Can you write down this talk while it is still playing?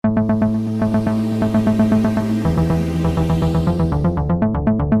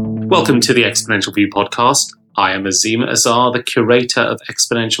Welcome to the Exponential View podcast. I am Azeem Azhar, the curator of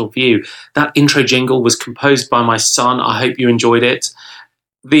Exponential View. That intro jingle was composed by my son. I hope you enjoyed it.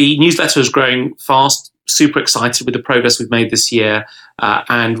 The newsletter is growing fast, super excited with the progress we've made this year,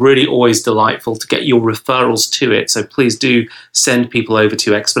 and really always delightful to get your referrals to it. So please do send people over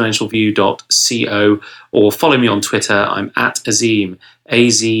to exponentialview.co or follow me on Twitter. I'm at Azeem,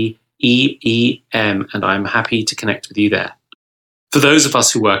 A-Z-E-E-M, and I'm happy to connect with you there. For those of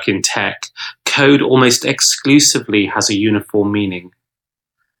us who work in tech, code almost exclusively has a uniform meaning.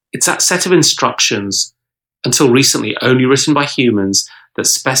 It's that set of instructions, until recently only written by humans, that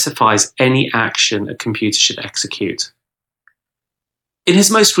specifies any action a computer should execute. In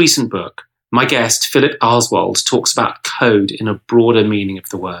his most recent book, my guest, Philip Auerswald, talks about code in a broader meaning of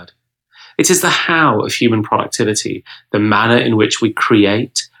the word. It is the how of human productivity, the manner in which we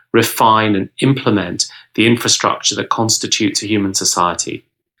create, refine, and implement the infrastructure that constitutes a human society.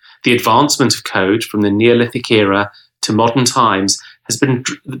 The advancement of code from the Neolithic era to modern times has been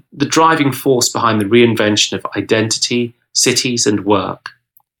the driving force behind the reinvention of identity, cities, and work.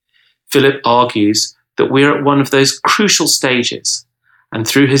 Philip argues that we're at one of those crucial stages, and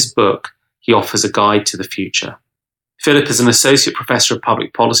through his book, he offers a guide to the future. Philip is an associate professor of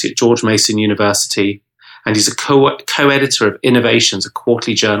public policy at George Mason University, and he's a co-editor of Innovations, a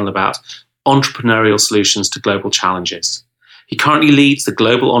quarterly journal about entrepreneurial solutions to global challenges. He currently leads the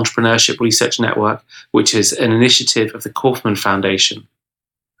Global Entrepreneurship Research Network, which is an initiative of the Kauffman Foundation.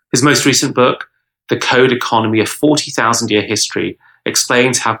 His most recent book, The Code Economy, a 40,000-year history,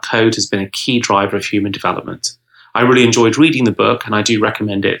 explains how code has been a key driver of human development. I really enjoyed reading the book, and I do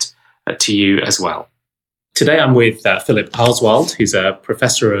recommend it to you as well. Today I'm with Philip Auerswald, who's a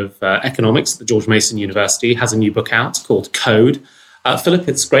professor of economics at the George Mason University, has a new book out called Code. Philip,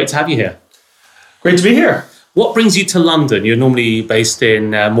 it's great to have you here. Great to be here. What brings you to London? You're normally based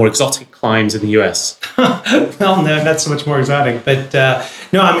in more exotic climes in the US. Well, no, not so much more exotic. But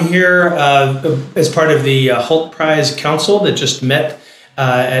no, I'm here as part of the Holt Prize Council that just met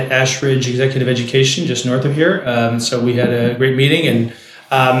at Ashridge Executive Education, just north of here. So we had a great meeting, and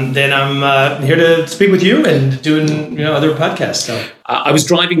then I'm here to speak with you and doing other podcasts. So. I was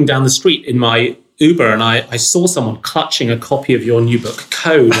driving down the street in my Uber, and I saw someone clutching a copy of your new book,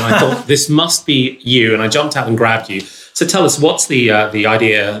 Code, and I thought, this must be you, and I jumped out and grabbed you. So tell us, what's the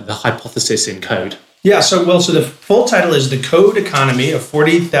idea, the hypothesis in Code? Yeah, so the full title is The Code Economy, a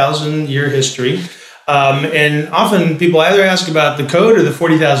 40,000-year history. And often people either ask about the code or the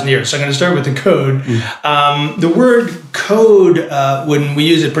 40,000 years. So I'm going to start with the code. The word code, when we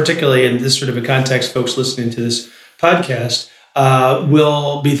use it particularly in this sort of a context, folks listening to this podcast,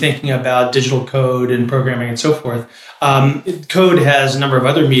 will be thinking about digital code and programming and so forth. Code has a number of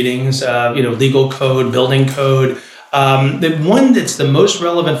other meanings, legal code, building code. The one that's the most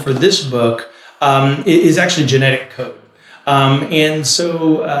relevant for this book is actually genetic code. And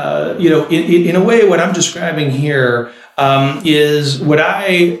so, in a way, what I'm describing here is what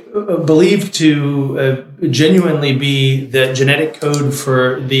I believe to genuinely be the genetic code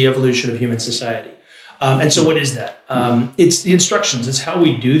for the evolution of human society. And so what is that? It's the instructions. It's how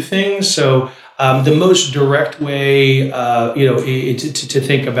we do things. So the most direct way, to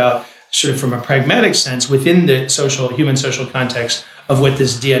think about sort of from a pragmatic sense within the human social context of what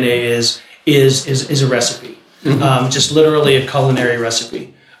this DNA is a recipe. Just literally a culinary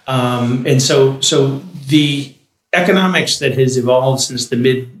recipe. And so the economics that has evolved since the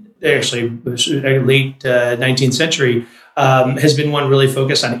late 19th century has been one really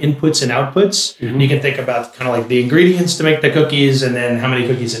focused on inputs and outputs. You can think about kind of like the ingredients to make the cookies and then how many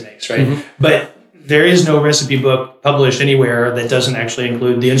cookies it makes, right? But there is no recipe book published anywhere that doesn't actually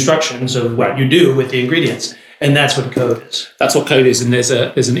include the instructions of what you do with the ingredients. And that's what code is. That's what code is. And there's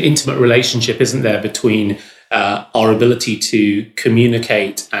an intimate relationship, isn't there, between our ability to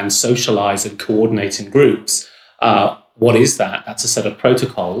communicate and socialize and coordinate in groups. What is that? That's a set of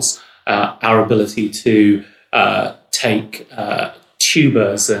protocols. Our ability to take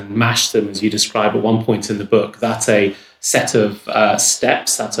tubers and mash them, as you describe at one point in the book, that's a set of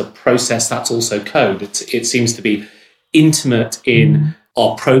steps, that's a process, that's also code. It seems to be intimate in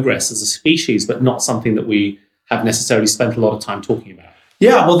our progress as a species, but not something that we have necessarily spent a lot of time talking about.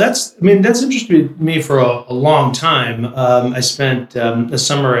 Yeah, well, that's interested me for a long time. I spent a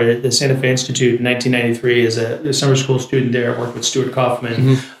summer at the Santa Fe Institute in 1993 as a summer school student there. I worked with Stuart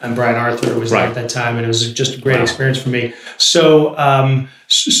Kauffman and Brian Arthur was there at that time, and it was just a great experience for me. So,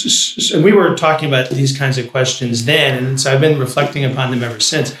 so we were talking about these kinds of questions then, and so I've been reflecting upon them ever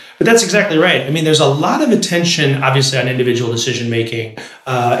since. But that's exactly right. I mean, there's a lot of attention, obviously, on individual decision-making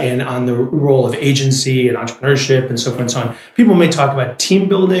and on the role of agency and entrepreneurship and so forth and so on. People may talk about team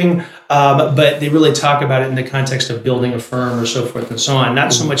building, but they really talk about it in the context of building a firm or so forth and so on,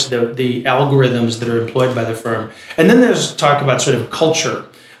 not so much the algorithms that are employed by the firm. And then there's talk about sort of culture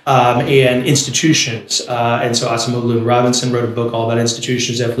and institutions. And so Azeem and Robinson wrote a book all about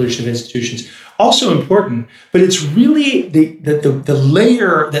institutions, evolution of institutions. Also important, but it's really the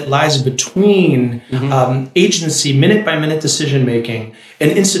layer that lies between agency, minute-by-minute decision-making,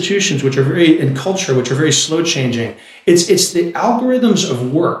 and institutions, and culture, which are very slow changing. It's the algorithms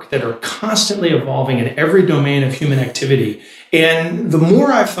of work that are constantly evolving in every domain of human activity. And the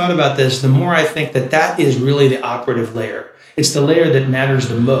more I've thought about this, the more I think that is really the operative layer. It's the layer that matters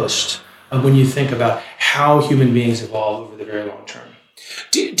the most when you think about how human beings evolve over the very long term.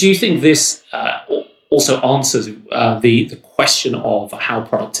 Do you think this also answers the question of how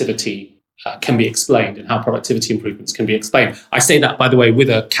productivity can be explained and how productivity improvements can be explained? I say that, by the way, with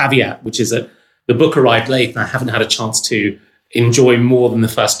a caveat, which is that the book arrived late and I haven't had a chance to enjoy more than the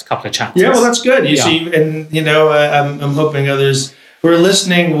first couple of chapters. Yeah, well, that's good. You see, and I'm hoping others who are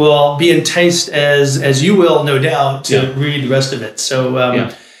listening will be enticed as you will, no doubt, to read the rest of it. So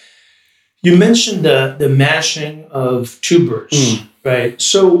you mentioned the mashing of tubers, right?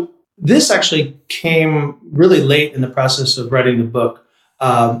 So this actually came really late in the process of writing the book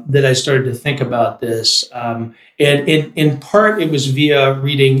that I started to think about this. And in part, it was via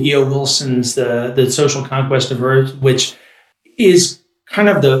reading E.O. Wilson's The Social Conquest of Earth, which is kind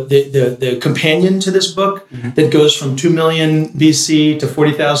of the companion to this book that goes from 2 million BC to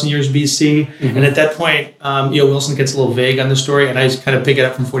 40,000 years BC. And at that point, E.O. Wilson gets a little vague on the story, and I just kind of pick it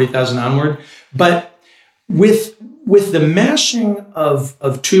up from 40,000 onward. But with the mashing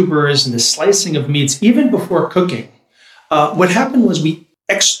of tubers and the slicing of meats, even before cooking, what happened was we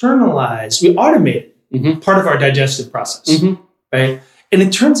automated part of our digestive process, right? And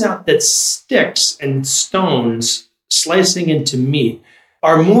it turns out that sticks and stones slicing into meat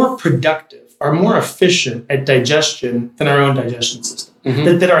are more productive, are more efficient at digestion than our own digestion system.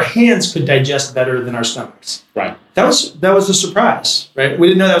 That our hands could digest better than our stomachs. Right. That was a surprise, right? We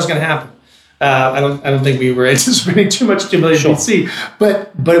didn't know that was going to happen. I don't think we were anticipating too much 2 million BC.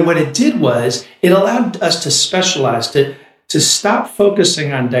 But what it did was it allowed us to specialize, to stop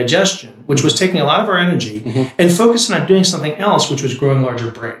focusing on digestion, which was taking a lot of our energy, and focusing on doing something else, which was growing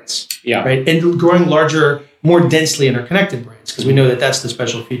larger brains. Yeah. Right. And growing larger, more densely interconnected brains, because we know that that's the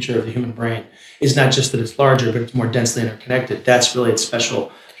special feature of the human brain. Is not just that it's larger, but it's more densely interconnected. That's really its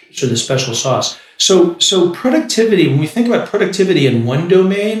special, sort of the special sauce. So productivity, when we think about productivity in one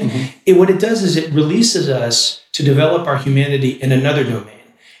domain, what it does is it releases us to develop our humanity in another domain.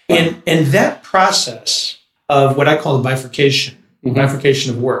 And that process of what I call the bifurcation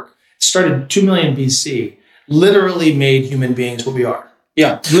of work, started 2 million BC, literally made human beings what we are.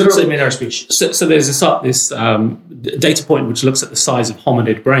 Yeah, literally made our species. So there's this data point which looks at the size of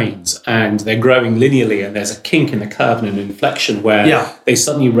hominid brains, and they're growing linearly, and there's a kink in the curve and an inflection where they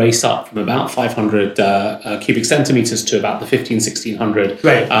suddenly race up from about 500 cubic centimeters to about the 1600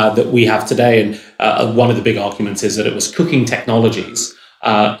 that we have today. And one of the big arguments is that it was cooking technologies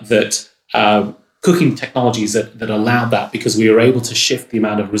that allowed that, because we were able to shift the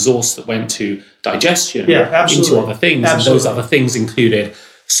amount of resource that went to digestion into other things. And those other things included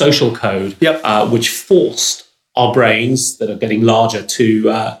social code, which forced our brains that are getting larger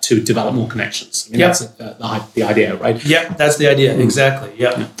to develop more connections. I mean, that's the idea, right? Yeah, that's the idea. Exactly.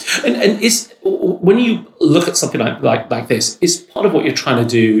 Yeah. And is, when you look at something like this, is part of what you're trying to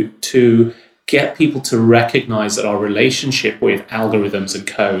do to get people to recognize that our relationship with algorithms and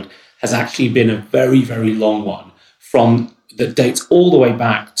code has actually been a very, very long one, that dates all the way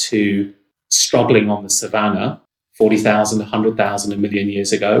back to struggling on the savannah 40,000, 100,000, a million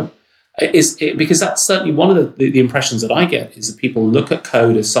years ago. Because that's certainly one of the impressions that I get, is that people look at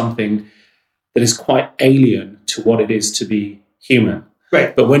code as something that is quite alien to what it is to be human.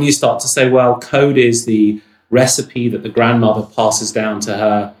 Right. But when you start to say, well, code is the recipe that the grandmother passes down to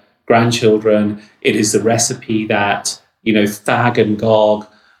her grandchildren, it is the recipe that, Thag and Gog,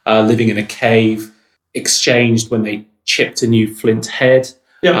 living in a cave, exchanged when they chipped a new flint head.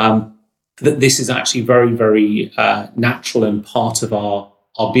 That this is actually very, very natural and part of our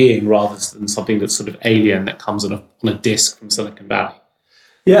being, rather than something that's sort of alien that comes on a disc from Silicon Valley.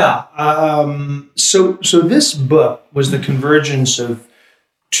 Yeah. So this book was the convergence of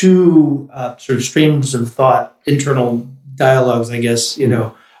two sort of streams of thought, internal dialogues, I guess.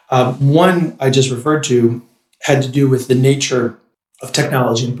 One I just referred to had to do with the nature of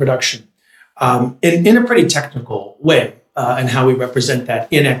technology and production in a pretty technical way. and how we represent that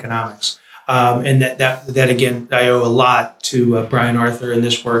in economics. And that again, I owe a lot to Brian Arthur in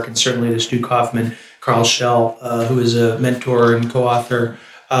this work, and certainly to Stu Kauffman, Carl Schell, who is a mentor and co-author.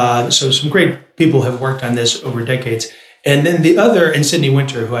 So some great people have worked on this over decades. And then the other, and Sydney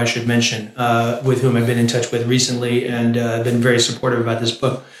Winter, who I should mention, with whom I've been in touch with recently and been very supportive about this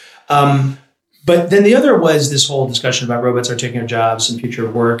book. But then the other was this whole discussion about robots are taking our jobs and future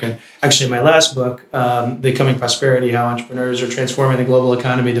of work. And actually, my last book, Becoming Prosperity, How Entrepreneurs Are Transforming the Global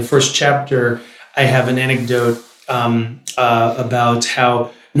Economy, the first chapter, I have an anecdote about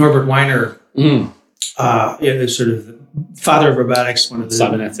how Norbert Weiner, sort of father of robotics, one of the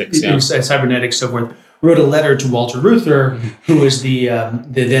cybernetics, so forth, wrote a letter to Walter Reuther, who was the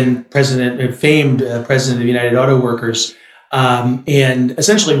then president, famed president of the United Auto Workers, and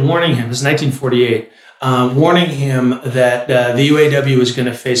essentially warning him, this is 1948, warning him that the UAW was going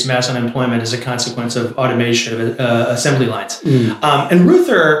to face mass unemployment as a consequence of automation of assembly lines. And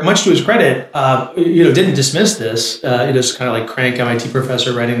Reuther, much to his credit, didn't dismiss this. Just kind of like crank MIT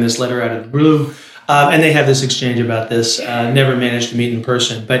professor writing this letter out of the blue. And they have this exchange about this, never managed to meet in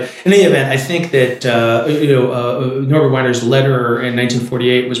person. But in any event, I think that Norbert Weiner's letter in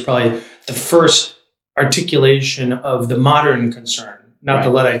 1948 was probably the first articulation of the modern concern, not the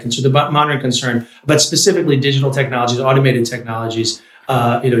Luddite concern, the modern concern about specifically digital technologies, automated technologies,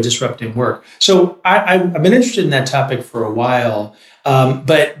 disrupting work. So I've been interested in that topic for a while.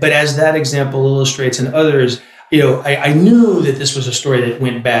 But as that example illustrates and others, I knew that this was a story that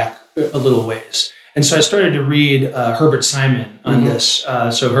went back a little ways. And so I started to read Herbert Simon on this.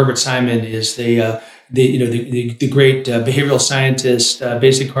 So Herbert Simon is the great behavioral scientist,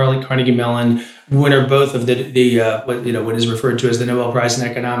 basically Carnegie Mellon winner, both of what is referred to as the Nobel Prize in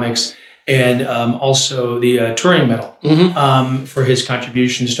Economics, and also the Turing Medal for his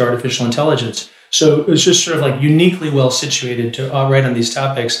contributions to artificial intelligence. So it was just sort of like uniquely well situated to write on these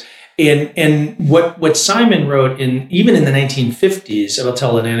topics. And what Simon wrote even in the 1950s, I'll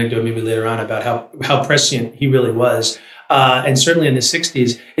tell an anecdote maybe later on about how prescient he really was, and certainly in the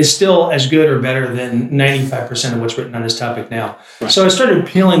 60s, is still as good or better than 95% of what's written on this topic now. Right. So I started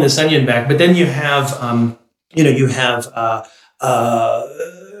peeling this onion back, but then you have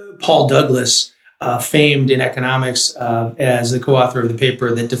Paul Douglas, famed in economics as the co-author of the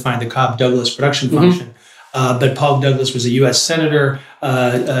paper that defined the Cobb-Douglas production function. But Paul Douglas was a U.S. senator.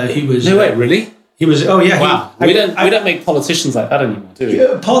 He was really? He was. Oh yeah. Wow. We don't make politicians like that anymore, do we?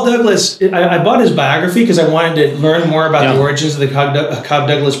 Yeah, Paul Douglas. I bought his biography because I wanted to learn more about the origins of the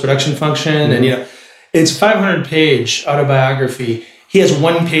Cobb-Douglas production function, and it's a 500-page autobiography. He has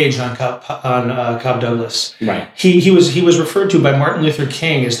one page on Cobb-Douglas. Right. He was referred to by Martin Luther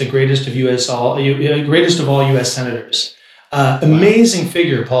King as the greatest of all U.S. senators. Amazing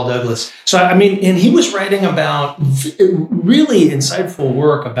figure, Paul Douglas. So, and he was writing about really insightful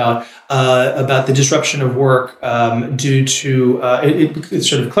work about the disruption of work due to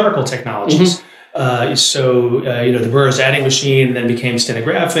sort of clerical technologies. The Burroughs adding machine then became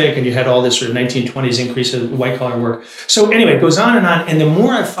stenographic, and you had all this sort of 1920s increase of white-collar work. So anyway, it goes on, and the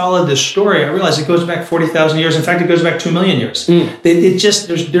more I followed this story, I realized it goes back 40,000 years. In fact, it goes back 2 million years. It just,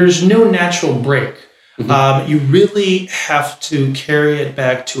 there's no natural break. You really have to carry it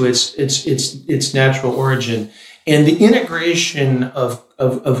back to its natural origin, and the integration of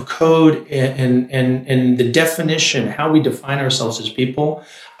code and the definition, how we define ourselves as people,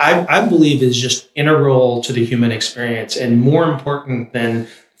 I believe is just integral to the human experience, and more important than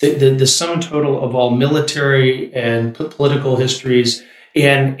the sum total of all military and political histories,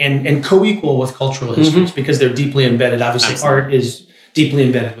 and co-equal with cultural histories, because they're deeply embedded. Obviously, art is deeply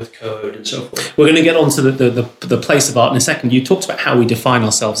embedded with code and so forth. We're going to get on to the place of art in a second. You talked about how we define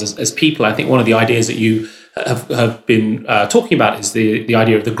ourselves as people. I think one of the ideas that you have been talking about is the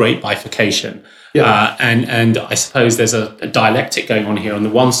idea of the great bifurcation. Yeah. And I suppose there's a dialectic going on here. On the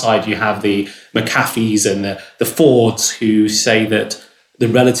one side, you have the McAfees and the Fords who say that the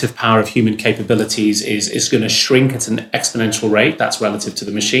relative power of human capabilities is going to shrink at an exponential rate. That's relative to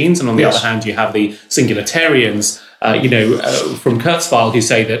the machines. And on the other hand, you have the singularitarians, from Kurzweil, who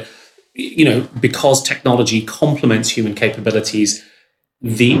say that, because technology complements human capabilities,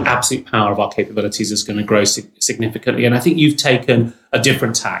 the absolute power of our capabilities is going to grow significantly. And I think you've taken a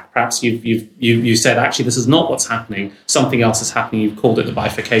different tack. Perhaps you said, actually, this is not what's happening. Something else is happening. You've called it the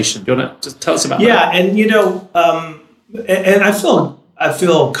bifurcation. Do you want to just tell us about that? Yeah, and and I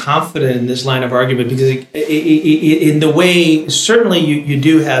feel confident in this line of argument because in the way, certainly you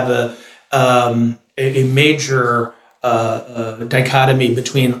do have a major dichotomy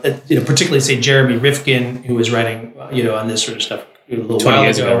between, particularly say Jeremy Rifkin, who was writing, on this sort of stuff, a little 20 while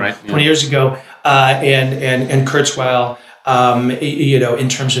years ago, right? Yeah. 20 years ago, and Kurzweil, in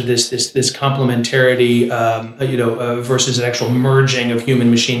terms of this complementarity, versus an actual merging of human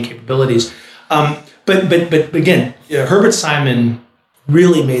machine capabilities. But again, Herbert Simon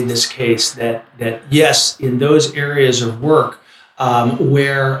really made this case that yes, in those areas of work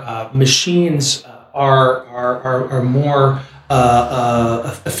where machines are more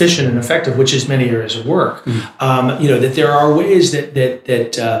efficient and effective, which is many areas of work, that there are ways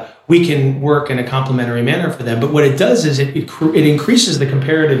that we can work in a complementary manner for them. But what it does is it increases the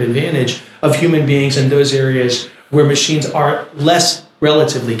comparative advantage of human beings in those areas where machines are less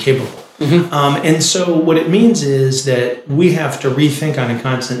relatively capable. And so what it means is that we have to rethink on a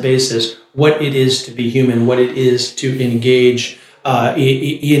constant basis what it is to be human, what it is to engage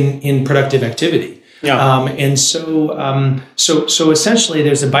in productive activity. Yeah. And so essentially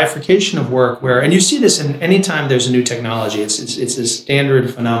there's a bifurcation of work where, and you see this in any time there's a new technology, it's a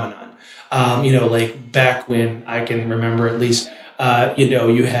standard phenomenon. Like back when I can remember at least,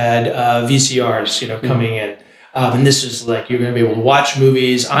 you had VCRs, coming in. And this is like, you're going to be able to watch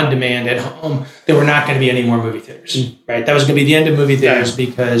movies on demand at home. There were not going to be any more movie theaters, right? That was going to be the end of movie theaters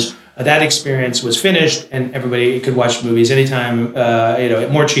because that experience was finished and everybody could watch movies anytime,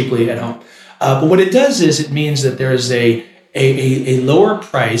 more cheaply at home. But what it does is it means that there's a lower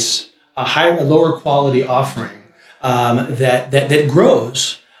price, a lower quality offering that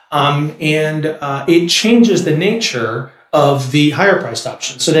grows, and it changes the nature of the higher priced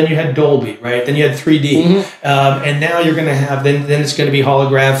options. So then you had Dolby, right? Then you had 3D, and now you're going to have then it's going to be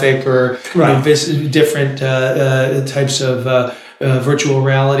holographic or different types of virtual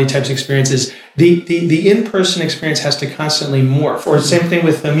reality types of experiences. The in-person experience has to constantly morph. Or the same thing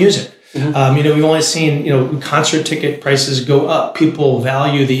with music. We've only seen concert ticket prices go up. People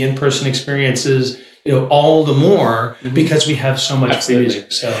value the in-person experiences all the more because we have so much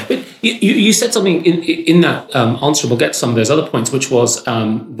music. So, but you said something in that answer. We'll get to some of those other points, which was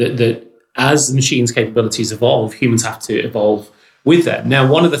that as the machine's capabilities evolve, humans have to evolve with them. Now,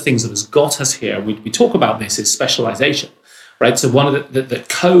 one of the things that has got us here, we talk about this, is specialization, right? So one of the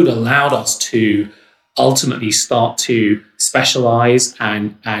code allowed us to ultimately start to specialize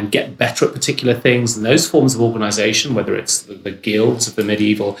and get better at particular things. And those forms of organization, whether it's the guilds of the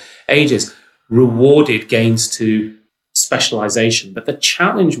medieval ages, rewarded gains to specialization. But the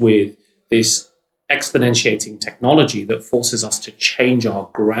challenge with this exponentiating technology that forces us to change our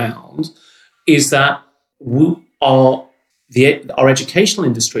ground is that our educational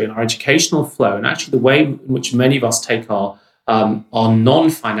industry and our educational flow, and actually the way in which many of us take our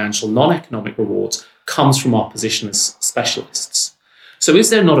non-financial, non-economic rewards, comes from our position as specialists. So is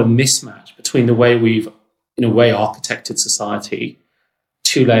there not a mismatch between the way we've, in a way, architected society,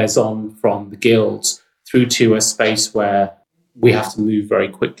 2 layers on from the guilds through to a space where we have to move very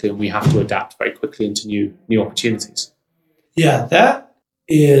quickly and we have to adapt very quickly into new opportunities? Yeah, that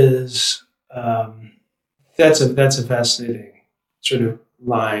is that's a fascinating sort of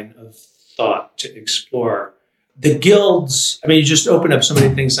line of thought to explore. The guilds, you just open up so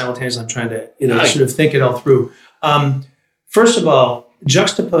many things simultaneously. I'm trying to, sort of think it all through. First of all,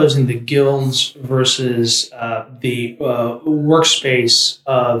 juxtaposing the guilds versus the workspace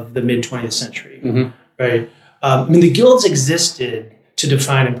of the mid-20th century, right? The guilds existed to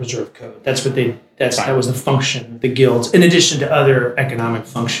define and preserve code. That was the function of the guilds, in addition to other economic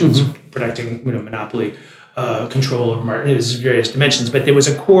functions, protecting, monopoly, control of market, various dimensions. But there was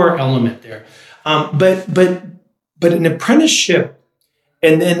a core element there. But an apprenticeship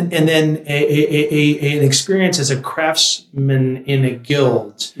and then an experience as a craftsman in a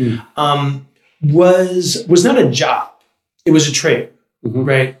guild was not a job; it was a trade,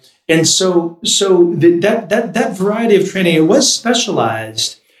 right? And so that variety of training, it was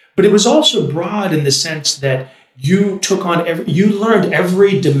specialized, but it was also broad in the sense that you took on you learned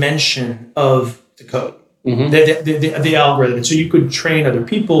every dimension of the code. The algorithm, and so you could train other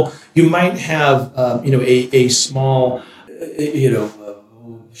people. You might have a small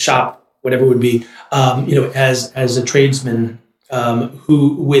shop, whatever it would be, as a tradesman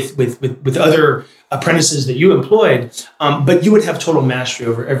who with other apprentices that you employed, but you would have total mastery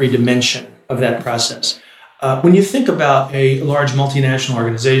over every dimension of that process. When you think about a large multinational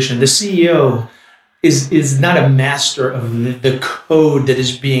organization, the CEO is not a master of the code that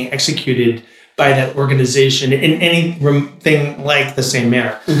is being executed by that organization in anything like the same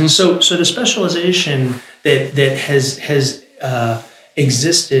manner. So the specialization that has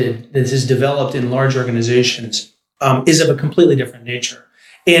existed, that has developed in large organizations, is of a completely different nature.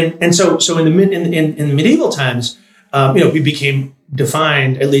 And so in the medieval times, we became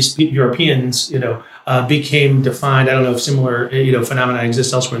defined, at least Europeans, became defined. I don't know if similar phenomena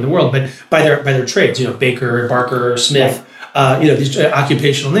exist elsewhere in the world, but by their trades, Baker, Barker, Smith. These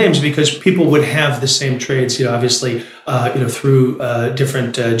occupational names, because people would have the same trades, obviously, through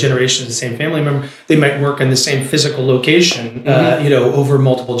different generations of the same family member. They might work in the same physical location, over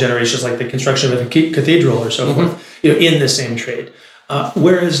multiple generations, like the construction of a cathedral or so forth, in the same trade.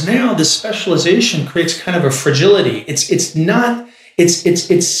 Whereas now the specialization creates kind of a fragility. It's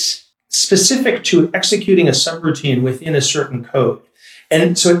specific to executing a subroutine within a certain code.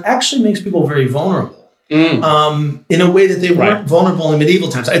 And so it actually makes people very vulnerable. In a way that they weren't vulnerable in medieval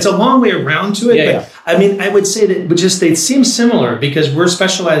times. It's a long way around to it, but I mean, I would say that they seem similar because we're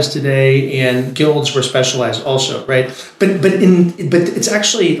specialized today, and guilds were specialized also, right? But it's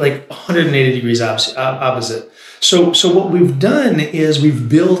actually like 180 degrees opposite. So what we've done is we've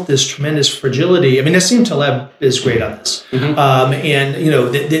built this tremendous fragility. I mean, Azeem Taleb is great on this,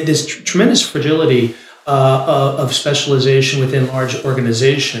 this tremendous fragility of specialization within large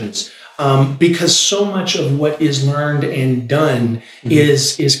organizations. Because so much of what is learned and done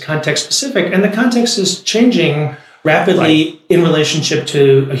is context specific, and the context is changing rapidly in relationship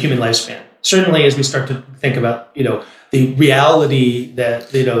to a human lifespan. Certainly, as we start to think about the reality that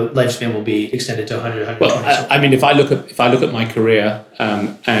lifespan will be extended to 100, 120. Well, I mean, if I look at my career,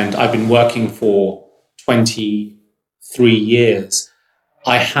 and I've been working for 23 years,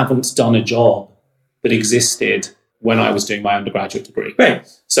 I haven't done a job that existed when I was doing my undergraduate degree. Right.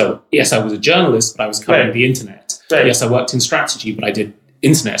 So, yes, I was a journalist, but I was covering the internet. Right. Yes, I worked in strategy, but I did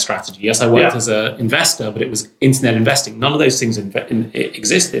internet strategy. Yes, I worked as an investor, but it was internet investing. None of those things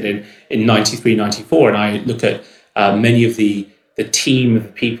existed in 93, 94. And I look at many of the team of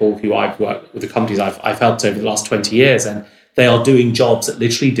the people who I've worked with, the companies I've helped over the last 20 years, and they are doing jobs that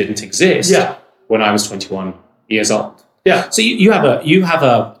literally didn't exist when I was 21 years old. Yeah. So you have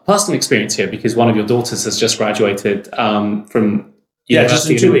a personal experience here because one of your daughters has just graduated from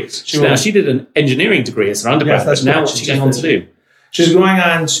university. Just in 2 weeks. She did an engineering degree as an undergrad. But now what's she going on to do? She's going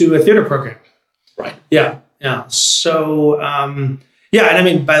on to a theater program. Right. Yeah. So, and I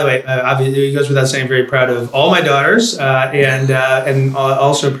mean, by the way, obviously it goes without saying, very proud of all my daughters, and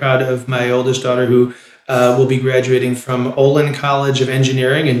also proud of my oldest daughter, who will be graduating from Olin College of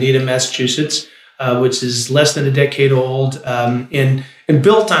Engineering in Needham, Massachusetts. Which is less than a decade old, and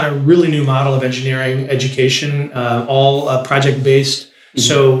built on a really new model of engineering education, all project-based. Mm-hmm.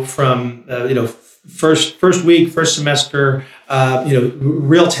 So from first week, first semester,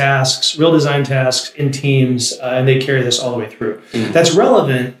 real tasks, real design tasks in teams, and they carry this all the way through. Mm-hmm. That's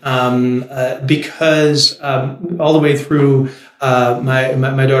relevant because all the way through,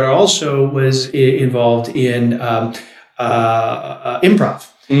 my daughter also was involved in improv.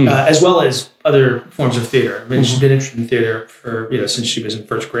 As well as other forms of theater. I mean, she's been interested in theater for since she was in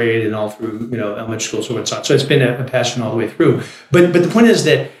first grade and all through elementary school, so on. So it's been a passion all the way through. But the point is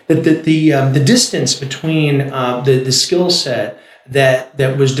that the distance between the skill set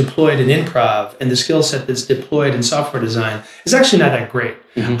that was deployed in improv and the skill set that's deployed in software design is actually not that great.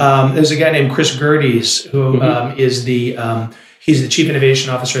 Mm-hmm. There's a guy named Chris Gerdes who is he's the Chief Innovation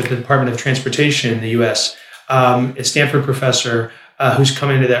Officer at the Department of Transportation in the U.S. A Stanford professor. Who's come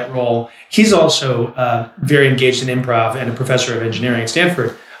into that role. He's also very engaged in improv and a professor of engineering at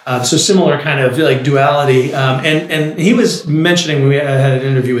Stanford. So similar kind of like duality. And he was mentioning, we had an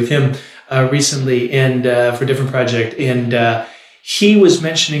interview with him recently and for a different project. And he was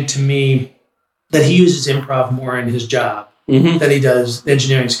mentioning to me that he uses improv more in his job than he does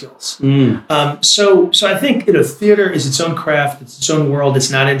engineering skills. So I think theater is its own craft, it's its own world.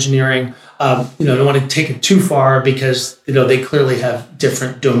 It's not engineering. I don't want to take it too far because they clearly have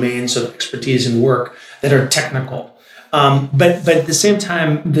different domains of expertise and work that are technical. But at the same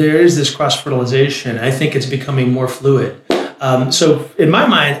time, there is this cross-fertilization. I think it's becoming more fluid. So in my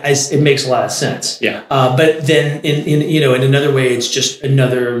mind, it makes a lot of sense. Yeah. But then in another way, it's just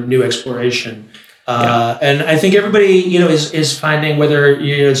another new exploration. And I think everybody, is finding whether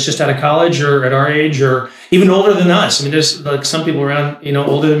it's just out of college or at our age or even older than us. I mean, there's like some people around,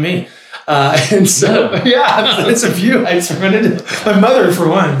 older than me. And so, it's a few. I run into my mother for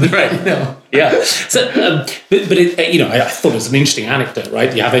one. Right. Yeah. So, but it, I thought it was an interesting anecdote,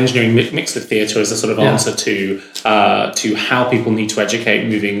 right? You have engineering mixed with theatre as a sort of answer to how people need to educate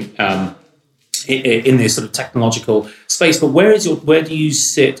moving in this sort of technological space. But where do you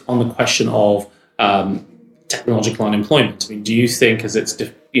sit on the question of technological unemployment? I mean, do you think, as it's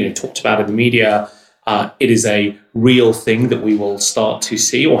talked about in the media, it is a real thing that we will start to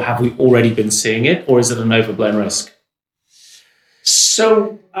see, or have we already been seeing it, or is it an overblown risk?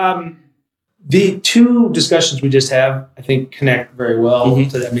 So The two discussions we just have, I think, connect very well.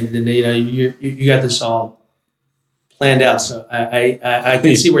 To, I mean, you got this all planned out, so I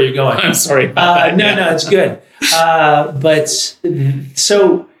can see where you're going. I'm sorry about that. No, it's good. But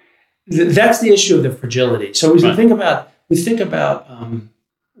so that's the issue of the fragility. So as we think about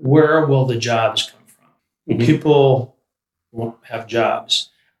where will the jobs come from? People won't have jobs.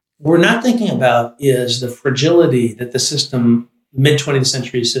 We're not thinking about is the fragility that the system, mid-20th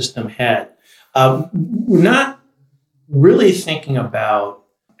century system had. We're not really thinking about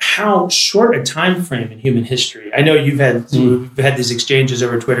how short a time frame in human history. I know you've had these exchanges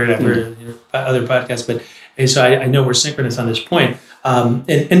over Twitter and other podcasts, but so I know we're synchronous on this point.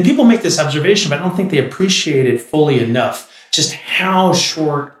 And people make this observation, but I don't think they appreciate it fully enough. Just how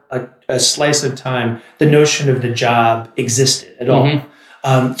short a slice of time the notion of the job existed at all.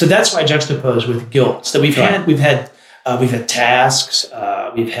 So that's why I juxtapose with guilds. So we've had tasks,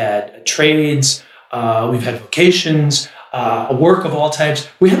 we've had trades, we've had vocations, work of all types.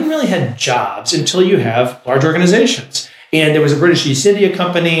 We haven't really had jobs until you have large organizations. And there was a British East India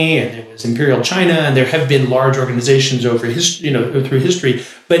Company, and there was Imperial China, and there have been large organizations over through history,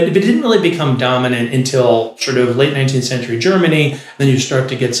 but it didn't really become dominant until sort of late 19th century Germany. Then you start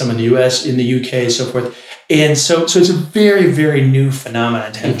to get some in the US, in the UK, so forth. And so it's a very, very new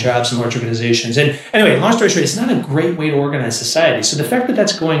phenomenon to have jobs in large organizations. And anyway, long story short, it's not a great way to organize society. So the fact that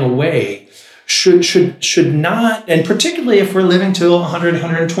that's going away should not, and particularly if we're living till 100,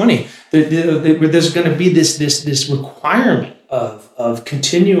 120, there's going to be this requirement of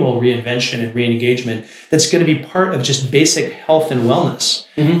continual reinvention and re-engagement that's going to be part of just basic health and wellness.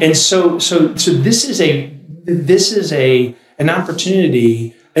 And so this is an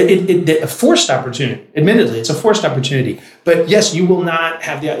opportunity. A forced opportunity. Admittedly, it's a forced opportunity. But yes, you will not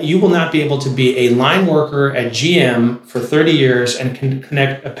be able to be a line worker at GM for 30 years and can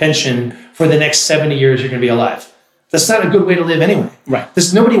connect a pension for the next 70 years you're going to be alive. That's not a good way to live anyway. Right.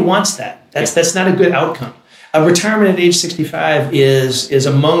 Nobody wants that. That's not a good outcome. Retirement at age 65 is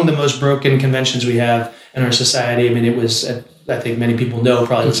among the most broken conventions we have in our society. I mean, it was, I think many people know,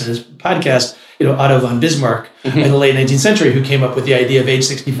 probably listen to this podcast, Otto von Bismarck in the late 19th century, who came up with the idea of age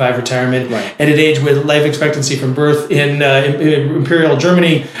 65 retirement. Right. And at age with life expectancy from birth in Imperial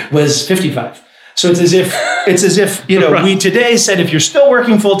Germany was 55. So it's as if Right. we today said, if you're still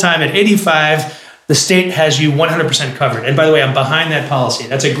working full time at 85, the state has you 100% covered. And by the way, I'm behind that policy.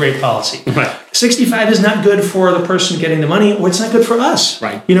 That's a great policy. Right. 65 is not good for the person getting the money, or it's not good for us.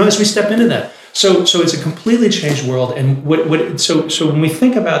 Right. As we step into that. So it's a completely changed world. And so when we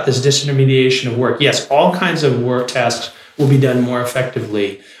think about this disintermediation of work, yes, all kinds of work tasks will be done more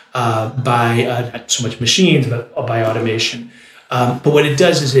effectively by not so much machines, but by automation. But what it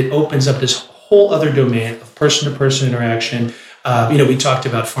does is it opens up this whole other domain of person-to-person interaction. We talked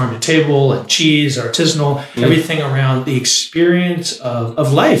about farm to table and cheese, artisanal, everything around the experience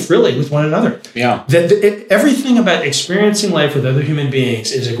of life, really, with one another. Yeah. Everything about experiencing life with other human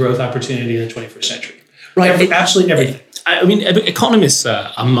beings is a growth opportunity in the 21st century. Right. Absolutely everything. I mean, economists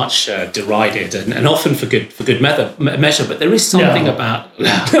are much derided and often for good measure, but there is something about.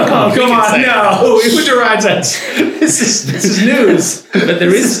 Come on, no! Who derides us? This is news. But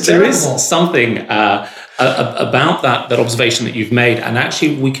there is something about that observation that you've made, and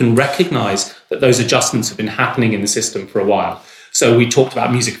actually we can recognize that those adjustments have been happening in the system for a while. So we talked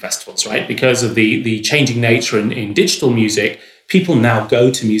about music festivals, right? Because of the changing nature in digital music, people now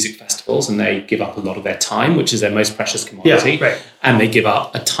go to music festivals and they give up a lot of their time, which is their most precious commodity, yeah, right. And they give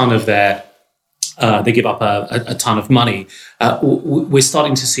up a ton of their. They give up a ton of money. We're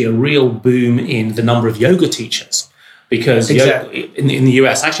starting to see a real boom in the number of yoga teachers. Because exactly. in the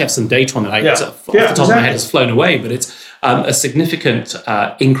US, I actually have some data on that. Off the top of my head, it's flown away, but it's a significant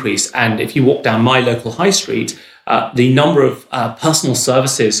increase. And if you walk down my local high street, the number of personal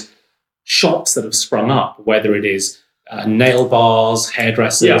services shops that have sprung up, whether it is nail bars,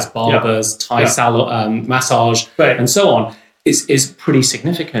 hairdressers, barbers, Thai salon, massage, right. and so on, is pretty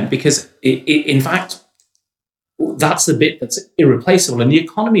significant. Because in fact, that's the bit that's irreplaceable. And the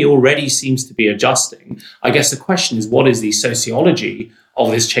economy already seems to be adjusting. I guess the question is, what is the sociology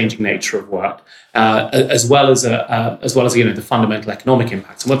of this changing nature of work, as well as the fundamental economic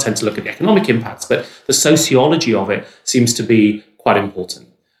impacts? And we'll tend to look at the economic impacts, but the sociology of it seems to be quite important.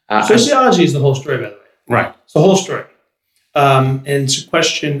 Sociology is the whole story, by the way. Right. It's the whole story. And it's a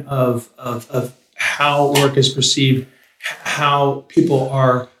question of how work is perceived, how people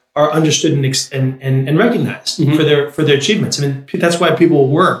are understood and recognized for their achievements. I mean, that's why people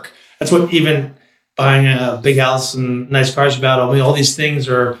work. That's what even buying a big house and nice cars about. I mean, all these things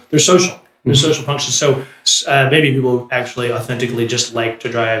they're social. The social function. So maybe people actually authentically just like to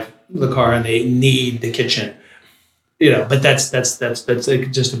drive the car and they need the kitchen, but that's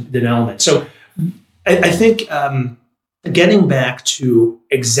like just an element. So I think getting back to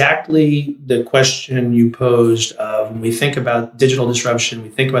exactly the question you posed of when we think about digital disruption, we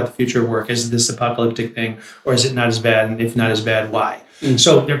think about the future of work, is this apocalyptic thing or is it not as bad? And if not as bad, why?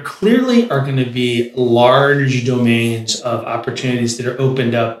 So there clearly are going to be large domains of opportunities that are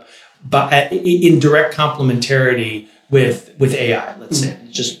opened up in direct complementarity with AI, let's say,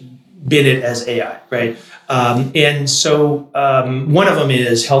 just bid it as AI, right? And so one of them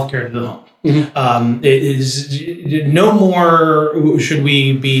is healthcare to the home. It is no more should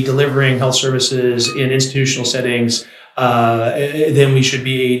we be delivering health services in institutional settings than we should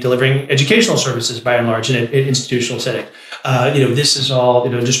be delivering educational services by and large in an institutional setting. This is all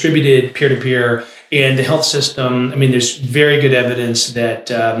distributed peer-to-peer, and the health system. I mean, there's very good evidence that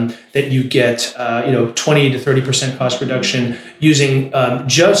you get 20 to 30% cost reduction using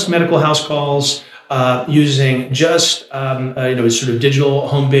just medical house calls. Using just sort of digital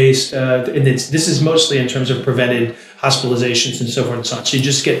home-based, and this is mostly in terms of prevented hospitalizations and so forth and so on. So you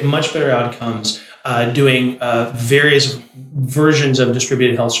just get much better outcomes doing various versions of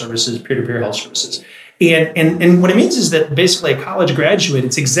distributed health services, peer-to-peer health services. And what it means is that basically a college graduate,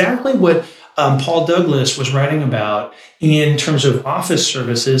 it's exactly what Paul Douglas was writing about in terms of office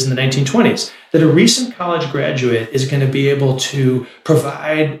services in the 1920s, that a recent college graduate is going to be able to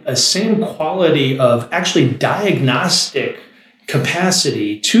provide a same quality of actually diagnostic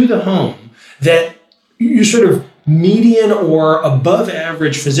capacity to the home that you sort of median or above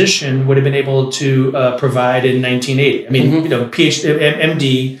average physician would have been able to provide in 1980. I mean, PhD,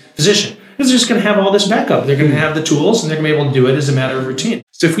 MD physician. Because they're just going to have all this backup. They're going to have the tools and they're going to be able to do it as a matter of routine.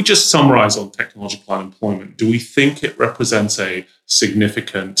 So if we just summarize on technological unemployment, do we think it represents a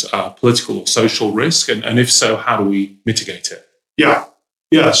significant political or social risk? And if so, how do we mitigate it? Yeah.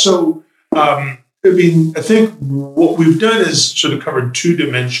 So, I think what we've done is sort of covered two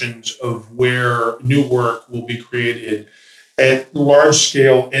dimensions of where new work will be created at large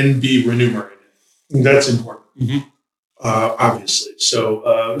scale and be remunerated. And that's important, obviously.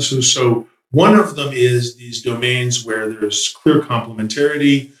 So one of them is these domains where there's clear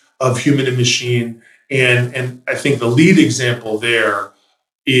complementarity of human and machine. And I think the lead example there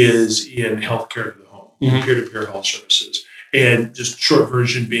is in healthcare to the home, peer-to-peer health services. And just short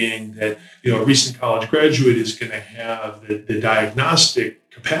version being that, a recent college graduate is going to have the diagnostic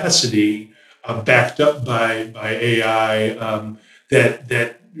capacity backed up by AI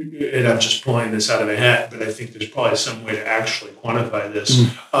that and I'm just pulling this out of a hat, but I think there's probably some way to actually quantify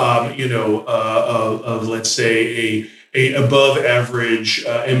this, of let's say a above average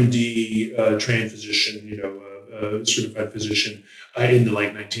MD trained physician, certified physician in the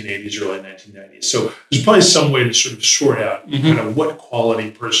 1980s, early 1990s. So there's probably some way to sort of sort out kind of what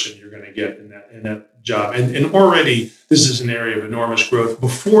quality person you're going to get in that job. And already this is an area of enormous growth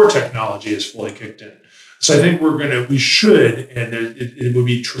before technology is fully kicked in. So I think we should, and it would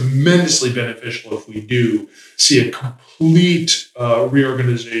be tremendously beneficial if we do see a complete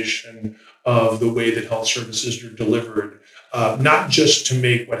reorganization of the way that health services are delivered, not just to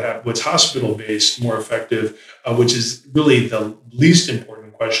make what's hospital-based more effective, which is really the least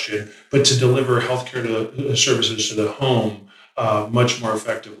important question, but to deliver healthcare services to the home much more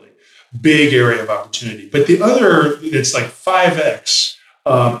effectively. Big area of opportunity. But the other, it's like 5x.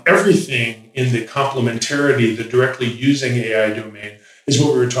 Everything in the complementarity, the directly using AI domain, is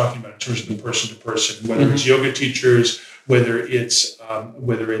what we were talking about in terms of the person to person. Whether it's yoga teachers, whether it's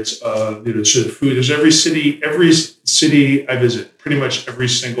sort of food. There's every city I visit, pretty much every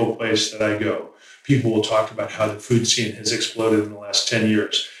single place that I go, people will talk about how the food scene has exploded in the last 10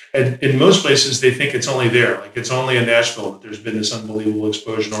 years. And in most places, they think it's only there, like it's only in Nashville that there's been this unbelievable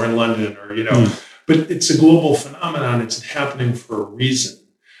explosion, or in London, or But it's a global phenomenon. It's happening for a reason.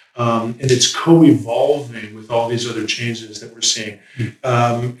 And it's co-evolving with all these other changes that we're seeing.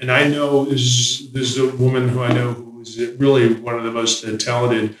 And I know there's a woman who I know who is really one of the most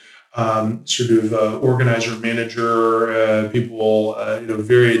talented organizer, manager, people,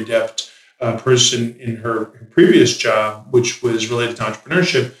 very adept person in her previous job, which was related to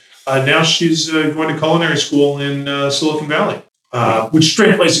entrepreneurship. Now she's going to culinary school in Silicon Valley. Which is a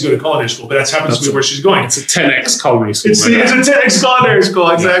strange place to go to culinary school, but that happens to be where she's going. It's a 10x culinary school. It's a 10x culinary school,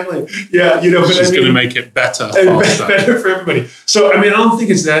 exactly. Yeah, but she's going to make it better, better for everybody. So, I don't think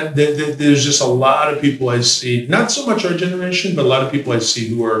it's that. There's just a lot of people I see, not so much our generation, but a lot of people I see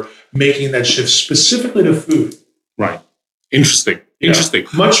who are making that shift specifically to food. Right. Interesting. Interesting.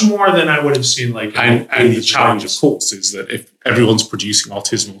 Much more than I would have seen like. And the challenge, of course, is that if everyone's producing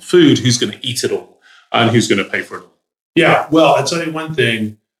artisanal food, who's going to eat it all and who's going to pay for it all? Yeah, well, I'll tell you one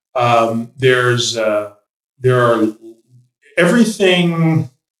thing. There are everything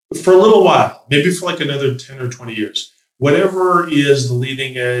for a little while, maybe for like another 10 or 20 years. Whatever is the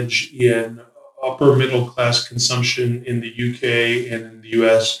leading edge in upper middle class consumption in the UK and in the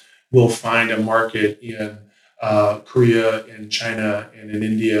US will find a market in Korea and China and in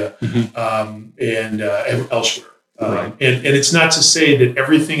India and elsewhere. Right. And it's not to say that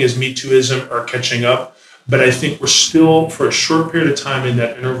everything is Me Tooism or catching up, but I think we're still for a short period of time in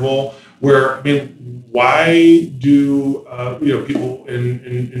that interval where, I mean, why do people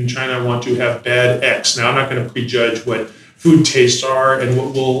in China want to have bad X? Now, I'm not going to prejudge what food tastes are and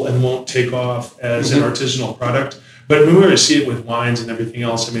what will and won't take off as an artisanal product. But when we see it with wines and everything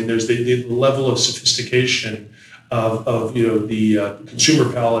else, I mean, there's the level of sophistication of the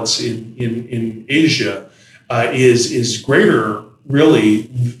consumer palates in Asia is greater, really,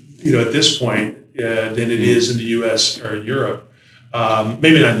 at this point than it is in the U.S. or Europe.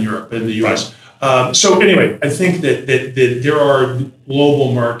 Maybe not in Europe, but in the U.S. So anyway, I think that there are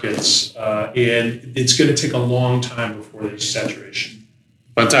global markets, and it's going to take a long time before there's saturation.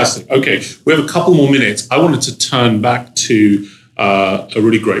 Fantastic. Okay, we have a couple more minutes. I wanted to turn back to a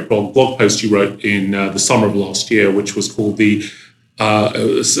really great blog post you wrote in the summer of last year, which was called the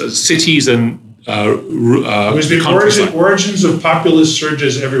Cities and it was the origins of populist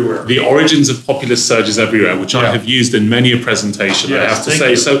surges everywhere. The origins of populist surges everywhere, which I have used in many a presentation. Yes, I have to say.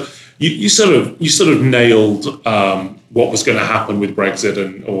 You. So you sort of nailed what was going to happen with Brexit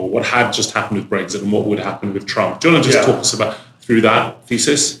or what had just happened with Brexit and what would happen with Trump. Do you want to just talk us about through that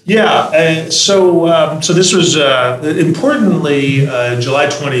thesis? Yeah. So this was importantly July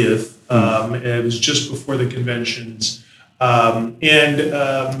 20th. It was just before the conventions. And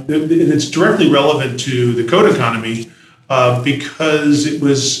it's directly relevant to the code economy because it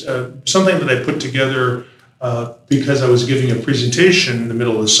was something that I put together because I was giving a presentation in the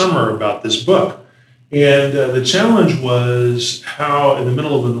middle of the summer about this book. And the challenge was how, in the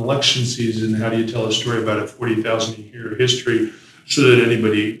middle of an election season, how do you tell a story about a 40,000-year history so that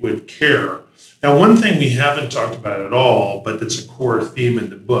anybody would care? Now, one thing we haven't talked about at all, but that's a core theme in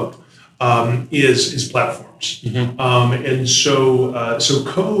the book, is platforms. And so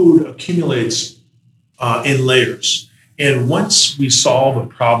code accumulates in layers. And once we solve a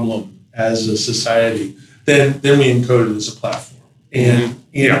problem as a society, then we encode it as a platform. And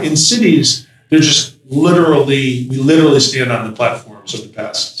in cities, they're just we literally stand on the platforms of the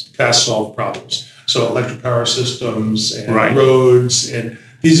past solved problems. So electric power systems and roads and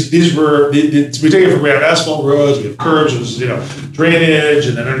these were, we take it from, we have asphalt roads, we have curbs, there's, drainage,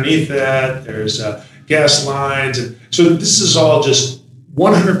 and then underneath that, there's gas lines. And so this is all just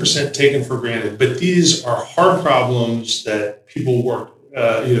 100% taken for granted. But these are hard problems that people worked,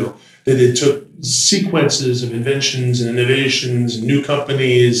 that it took sequences of inventions and innovations and new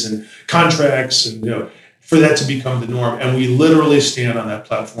companies and contracts and, for that to become the norm. And we literally stand on that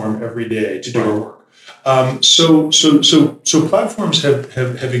platform every day to do our work. So platforms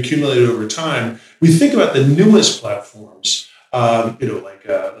have accumulated over time. We think about the newest platforms, like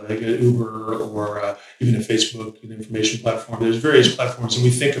an Uber or even a Facebook, an information platform. There's various platforms, and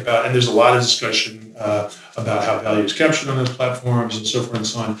we think about, and there's a lot of discussion about how value is captured on those platforms and so forth and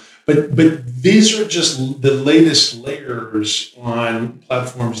so on. But these are just the latest layers on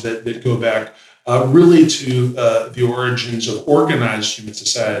platforms that go back really to the origins of organized human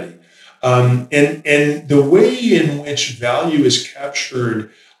society. And the way in which value is captured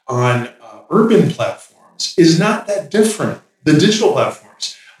on urban platforms is not that different than digital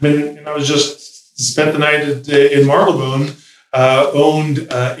platforms. I mean, I was just spent the night in Marylebone, owned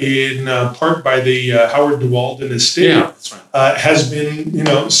in part by the Howard de Walden estate. Yeah, that's right. Has been,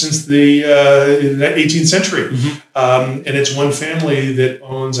 since the 18th century. And it's one family that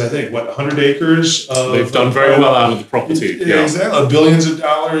owns, I think, 100 acres. They've done very well out of the property. Exactly. Billions of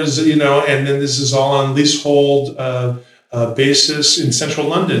dollars, and then this is all on leasehold basis in central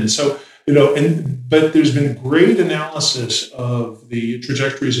London. So, but there's been great analysis of the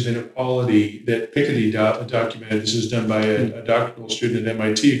trajectories of inequality that Piketty documented. This was done by a doctoral student at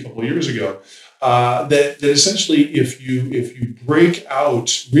MIT a couple of years ago. That essentially, if you break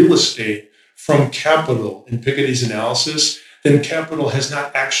out real estate from capital in Piketty's analysis, then capital has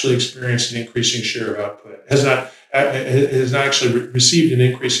not actually experienced an increasing share of output, has not actually received an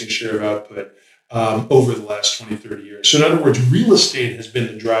increasing share of output over the last 20, 30 years. So in other words, real estate has been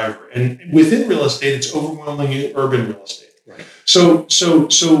the driver. And within real estate, it's overwhelmingly urban real estate. Right. So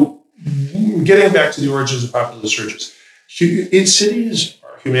getting back to the origins of populist surges, Cities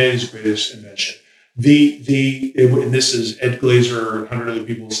are humanity's greatest invention. And this is Ed Glazer and 100 other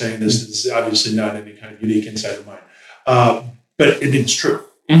people saying this. This is obviously not any kind of unique insight of mine, but it's true.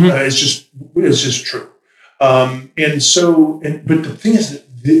 It's just true. But the thing is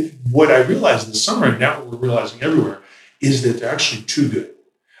that what I realized this summer, and now what we're realizing everywhere, is that they're actually too good.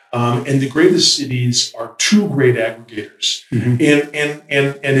 And the greatest cities are two great aggregators.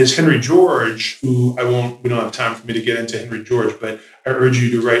 And as Henry George, who we don't have time for me to get into Henry George, but I urge you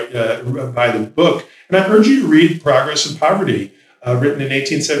to buy the book. And I urge you to read Progress and Poverty, written in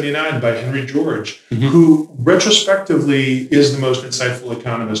 1879 by Henry George, who retrospectively is the most insightful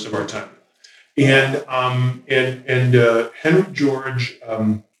economist of our time. And Henry George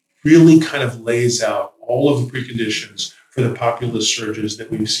really kind of lays out all of the preconditions for the populist surges that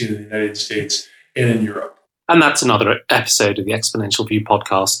we've seen in the United States and in Europe. And that's another episode of the Exponential View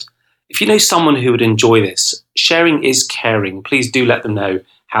podcast. If you know someone who would enjoy this, sharing is caring. Please do let them know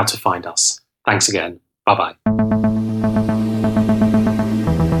how to find us. Thanks again. Bye-bye.